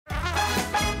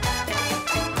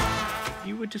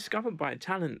were discovered by a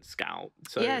talent scout.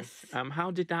 So, Yes.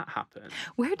 How did that happen?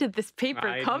 Where did this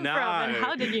paper come from, and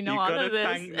how did you know all of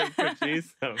this? You've got to thank the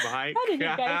producer, Mike. How did you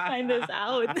guys find this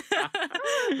out?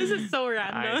 This is so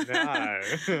random.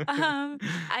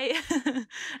 I know.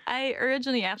 I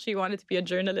originally actually wanted to be a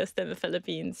journalist in the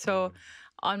Philippines. So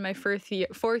on my fourth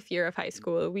year of high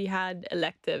school, we had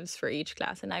electives for each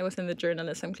class, and I was in the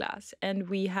journalism class. And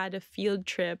we had a field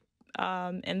trip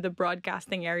in the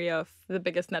broadcasting area of the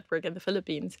biggest network in the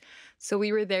Philippines. So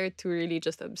we were there to really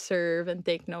just observe and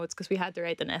take notes because we had to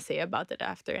write an essay about it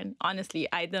after. And honestly,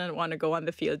 I didn't want to go on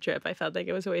the field trip. I felt like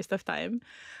it was a waste of time.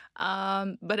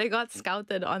 But I got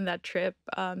scouted on that trip.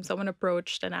 Someone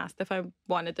approached and asked if I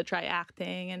wanted to try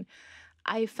acting. And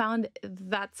I found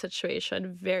that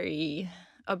situation very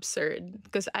absurd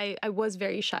because I was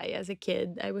very shy as a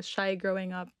kid. I was shy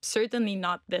growing up, certainly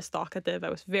not this talkative. I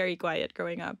was very quiet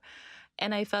growing up.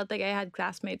 And I felt like I had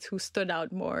classmates who stood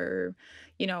out more,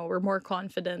 were more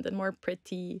confident and more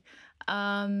pretty.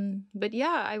 But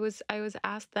yeah, I was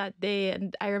asked that day,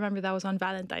 and I remember that was on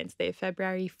Valentine's Day,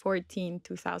 February 14,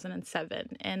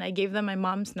 2007. And I gave them my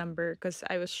mom's number because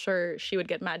I was sure she would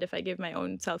get mad if I gave my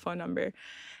own cell phone number.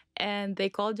 And they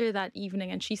called her that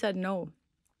evening, and she said no,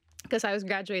 because I was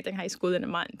graduating high school in a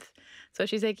month. So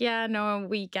she's like, yeah, no,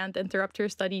 we can't interrupt her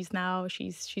studies now.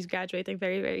 She's graduating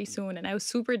very, very soon. And I was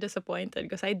super disappointed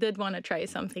because I did want to try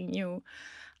something new.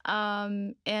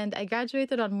 And I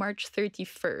graduated on March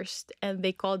 31st, and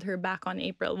they called her back on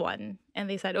April 1. And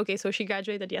they said, okay, so she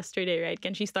graduated yesterday, right?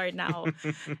 Can she start now?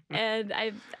 And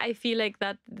I feel like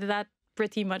that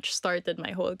pretty much started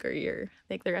my whole career.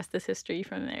 Like, the rest is history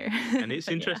from there. And it's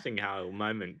interesting how a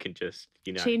moment can just,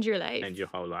 change your life. Change your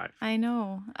whole life. I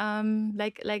know.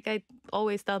 Like I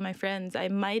always tell my friends, I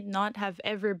might not have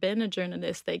ever been a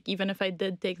journalist. Like, even if I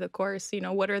did take the course,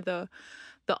 what are the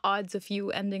odds of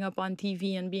you ending up on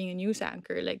TV and being a news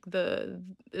anchor? Like,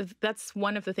 that's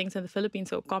one of the things in the Philippines.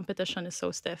 So competition is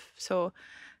so stiff. So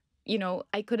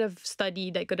I could have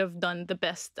studied, I could have done the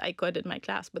best I could in my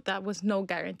class, but that was no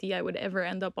guarantee I would ever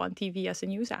end up on TV as a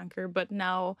news anchor. But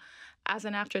now, as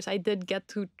an actress, I did get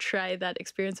to try that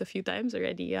experience a few times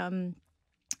already. And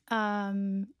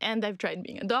I've tried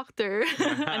being a doctor,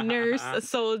 a nurse, a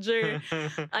soldier,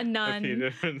 a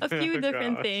nun, a few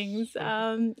different things,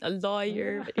 a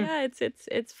lawyer. But yeah,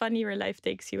 it's funny where life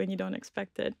takes you and you don't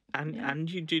expect it. And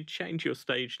you did change your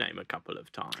stage name a couple of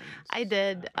times. I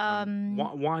did.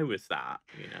 Why was that?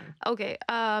 Okay.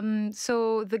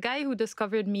 So the guy who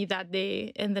discovered me that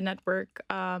day in the network,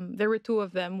 there were two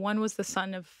of them. One was the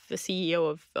son of the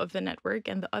CEO of the network,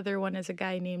 and the other one is a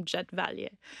guy named Jet Valle.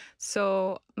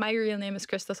 So my real name is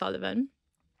Krista Sullivan.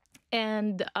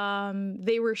 And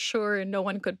they were sure no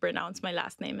one could pronounce my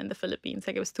last name in the Philippines.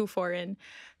 Like, it was too foreign.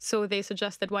 So they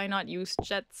suggested, why not use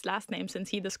Jet's last name since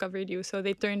he discovered you? So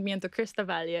they turned me into Krista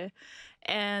Valle.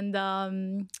 And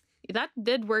that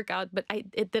did work out, but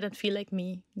it didn't feel like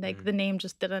me. Like, the name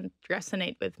just didn't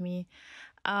resonate with me.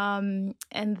 And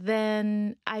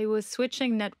then I was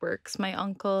switching networks. My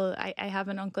uncle, I have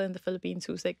an uncle in the Philippines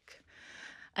who's like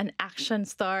an action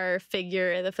star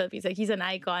figure in the Philippines. Like, he's an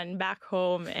icon back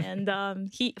home. And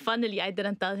funnily, I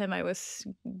didn't tell him I was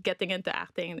getting into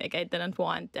acting. Like, I didn't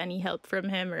want any help from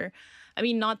him, or,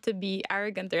 not to be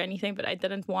arrogant or anything, but I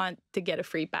didn't want to get a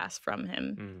free pass from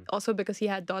him. Also because he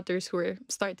had daughters who were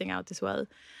starting out as well.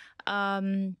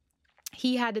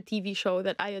 He had a TV show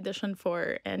that I auditioned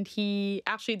for, and he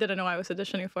actually didn't know I was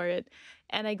auditioning for it.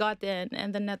 And I got in,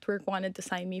 and the network wanted to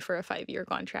sign me for a 5-year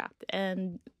contract.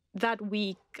 And that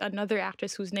week, another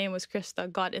actress whose name was Krista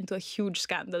got into a huge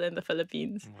scandal in the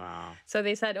Philippines. Wow. So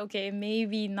they said, okay,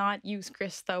 maybe not use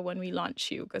Krista when we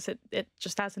launch you, because it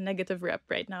just has a negative rep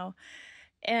right now.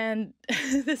 And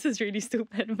this is really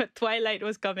stupid, but Twilight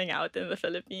was coming out in the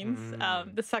Philippines,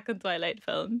 the second Twilight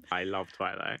film. I love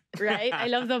Twilight. Right? I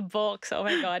love the books. Oh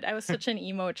my God. I was such an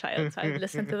emo child, so I'd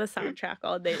listen to the soundtrack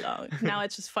all day long. Now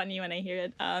it's just funny when I hear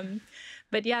it.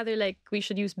 But yeah, they're like, we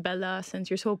should use Bella since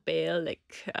you're so pale.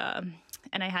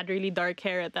 And I had really dark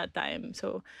hair at that time.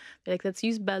 So they're like, let's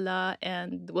use Bella,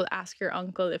 and we'll ask your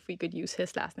uncle if we could use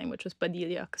his last name, which was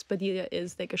Padilla, because Padilla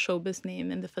is like a showbiz name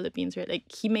in the Philippines, right?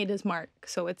 Like, he made his mark,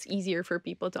 so it's easier for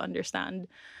people to understand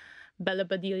Bela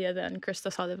Padilla than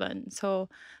Krista Sullivan. So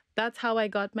that's how I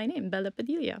got my name, Bela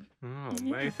Padilla. Oh,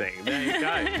 amazing. There you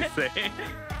go. You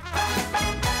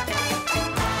see?